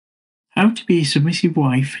How to be a submissive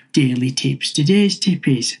wife daily tips. Today's tip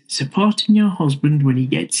is supporting your husband when he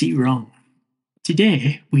gets it wrong.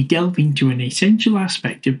 Today, we delve into an essential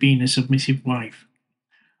aspect of being a submissive wife,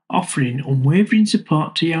 offering unwavering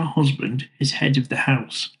support to your husband as head of the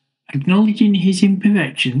house. Acknowledging his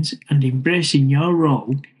imperfections and embracing your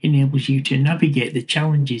role enables you to navigate the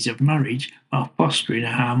challenges of marriage while fostering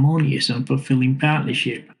a harmonious and fulfilling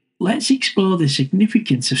partnership. Let's explore the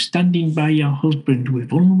significance of standing by your husband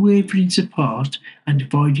with unwavering support and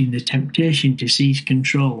avoiding the temptation to seize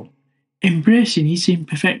control. Embracing his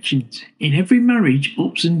imperfections. In every marriage,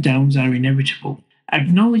 ups and downs are inevitable.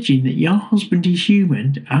 Acknowledging that your husband is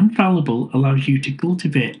human and fallible allows you to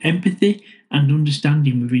cultivate empathy and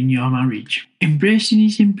understanding within your marriage. Embracing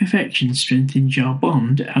his imperfections strengthens your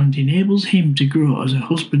bond and enables him to grow as a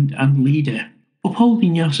husband and leader.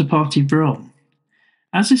 Upholding your supportive role.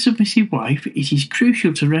 As a submissive wife, it is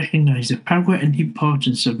crucial to recognise the power and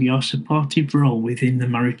importance of your supportive role within the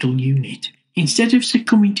marital unit. Instead of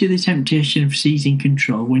succumbing to the temptation of seizing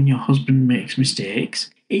control when your husband makes mistakes,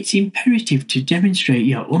 it's imperative to demonstrate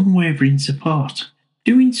your unwavering support.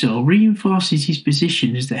 Doing so reinforces his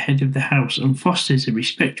position as the head of the house and fosters a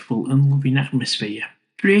respectful and loving atmosphere,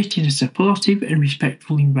 creating a supportive and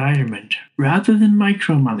respectful environment. Rather than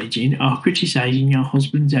micromanaging or criticising your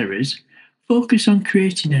husband's errors, focus on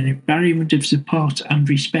creating an environment of support and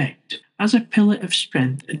respect. As a pillar of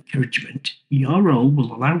strength and encouragement, your role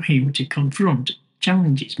will allow him to confront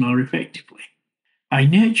challenges more effectively. By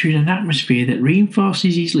nurturing an atmosphere that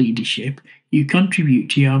reinforces his leadership, you contribute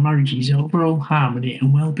to your marriage's overall harmony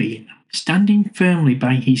and well-being. Standing firmly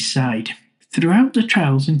by his side. Throughout the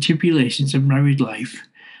trials and tribulations of married life,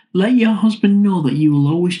 let your husband know that you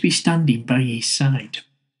will always be standing by his side.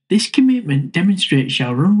 This commitment demonstrates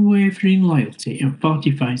your unwavering loyalty and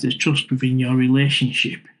fortifies the trust within your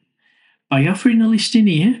relationship. By offering a listening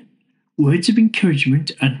ear, words of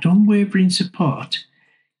encouragement, and unwavering support,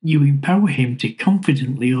 you empower him to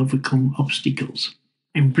confidently overcome obstacles.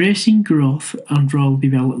 Embracing growth and role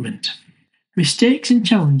development. Mistakes and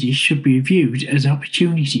challenges should be viewed as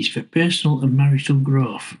opportunities for personal and marital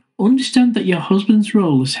growth. Understand that your husband's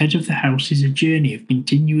role as head of the house is a journey of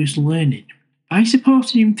continuous learning. By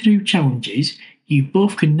supporting him through challenges, you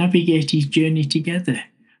both can navigate his journey together,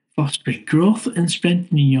 fostering growth and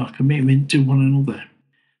strengthening your commitment to one another.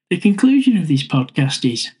 The conclusion of this podcast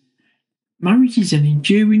is, marriage is an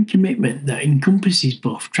enduring commitment that encompasses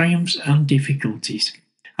both triumphs and difficulties.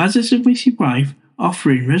 As a submissive wife,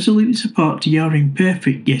 offering resolute support to your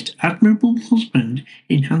imperfect yet admirable husband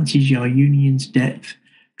enhances your union's depth,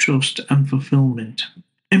 trust and fulfillment.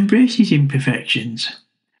 Embrace his imperfections.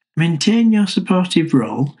 Maintain your supportive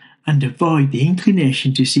role and avoid the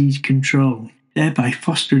inclination to seize control, thereby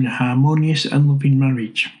fostering a harmonious and loving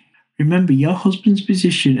marriage. Remember, your husband's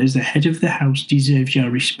position as the head of the house deserves your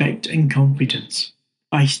respect and confidence.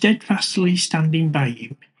 By steadfastly standing by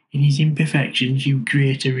him in his imperfections, you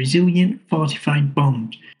create a resilient, fortified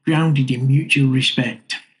bond grounded in mutual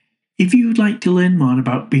respect. If you would like to learn more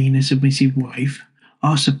about being a submissive wife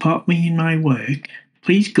or support me in my work,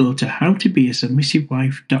 please go to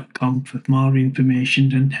howtobeasubmissivewife.com for more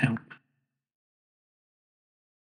information and help.